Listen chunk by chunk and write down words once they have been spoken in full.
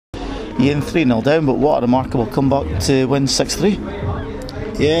Ian 3-0 down, but what a remarkable comeback to win 6-3.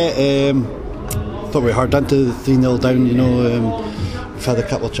 Yeah, thought we were hard done to 3-0 down. We've had a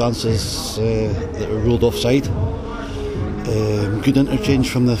couple of chances that were ruled offside. Good interchange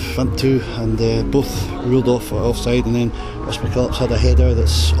from the front two, and both ruled offside. And then Ross McKillop's had a header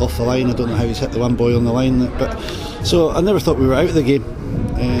that's off the line. I don't know how he's hit the one boy on the line, but so I never thought we were out of the game.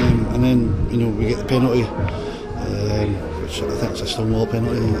 And then we get the penalty, which I think is a Stonewall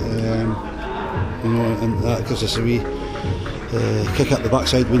penalty. And that gives us a wee kick up the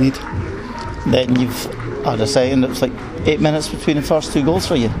backside we need. Then you've had a second. It was like 8 minutes between the first two goals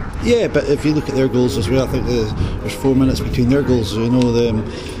for you. Yeah, but if you look at their goals as well, I think there's 4 minutes between their goals.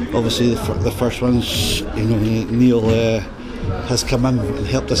 Obviously the first one's Neil has come in and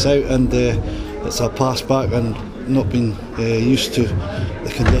helped us out, and it's a pass back, and not been used to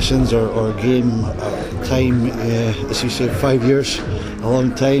the conditions or game time. As you said, 5 years, a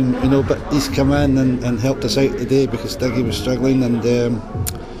long time. But he's come in and helped us out today because Diggy was struggling, and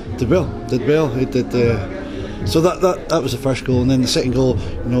did well. He did. So that was the first goal, and then the second goal,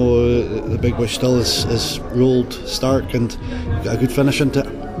 the big boy still is rolled stark and got a good finish into it.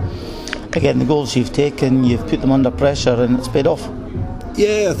 Again, the goals you've taken, you've put them under pressure, and it's paid off.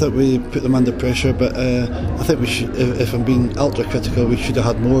 Yeah, I thought we put them under pressure, but I think we should. If I'm being ultra critical, we should have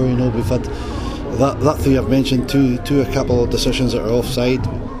had more. We've had that three I've mentioned, two a couple of decisions that are offside.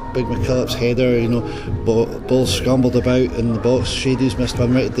 Big McKillop's header, ball scrambled about in the box. Shady's missed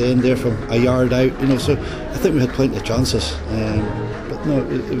one right at the end there from a yard out. So I think we had plenty of chances, but no,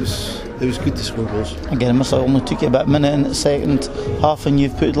 it was good to score goals. Again, it must have only took you about a minute in the second half, and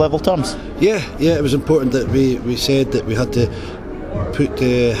you've put level terms. Yeah, it was important that we said that we had to put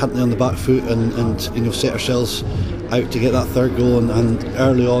Huntly on the back foot and set ourselves out to get that third goal and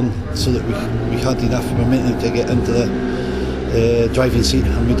early on, so that we had enough momentum to get into the driving seat,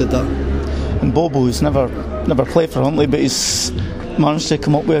 and we did that. And Bobo, who's never played for Huntly, but he's managed to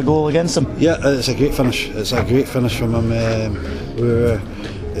come up with a goal against him. Yeah, it's a great finish. It's a great finish from him. We were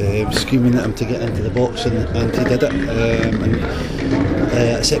screaming at him to get into the box, and he did it.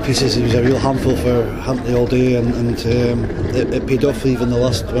 At set pieces, he was a real handful for Huntly all day, and it paid off. Even the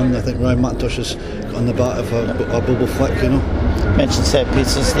last one, I think Ryan McIntosh has got on the bat of a Bobo flick. Mentioned set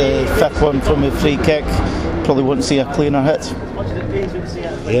pieces, the fifth one from a free kick. Probably wouldn't see a cleaner hit.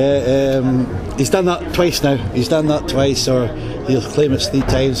 Yeah, he's done that twice now. Or he'll claim it's 3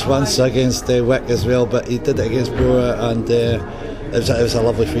 times. Once against Wick as well, but he did it against Bora, and it was a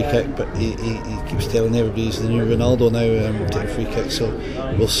lovely free kick. But he keeps telling everybody he's the new Ronaldo now, taking free kicks. So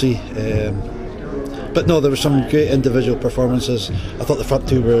we'll see. But no, there were some great individual performances. I thought the front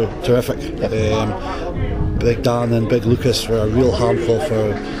two were terrific. Big Dan and Big Lucas were a real handful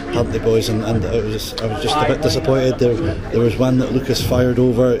for Huntly boys, and I was just a bit disappointed. There was one that Lucas fired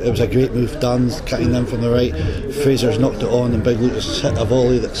over. It was a great move. Dan's cutting in from the right. Fraser's knocked it on, and Big Lucas hit a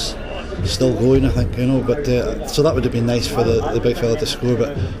volley that's still going, I think. But so that would have been nice for the big fella to score.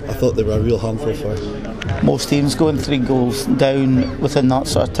 But I thought they were a real handful for. Most teams going 3 goals down within that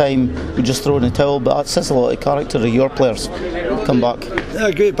sort of time would just throw in the towel, but that says a lot of character of your players. Come back. Yeah,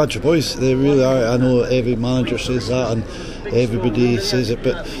 a great bunch of boys. They really are. I know every manager says that, and everybody says it,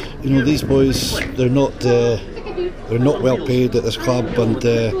 but these boys, they're not well paid at this club, and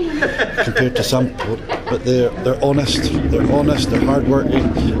compared to some, but they're honest. They're hardworking,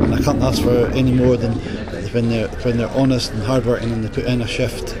 and I can't ask for any more than when they're honest and hardworking, and they put in a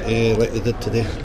shift like they did today.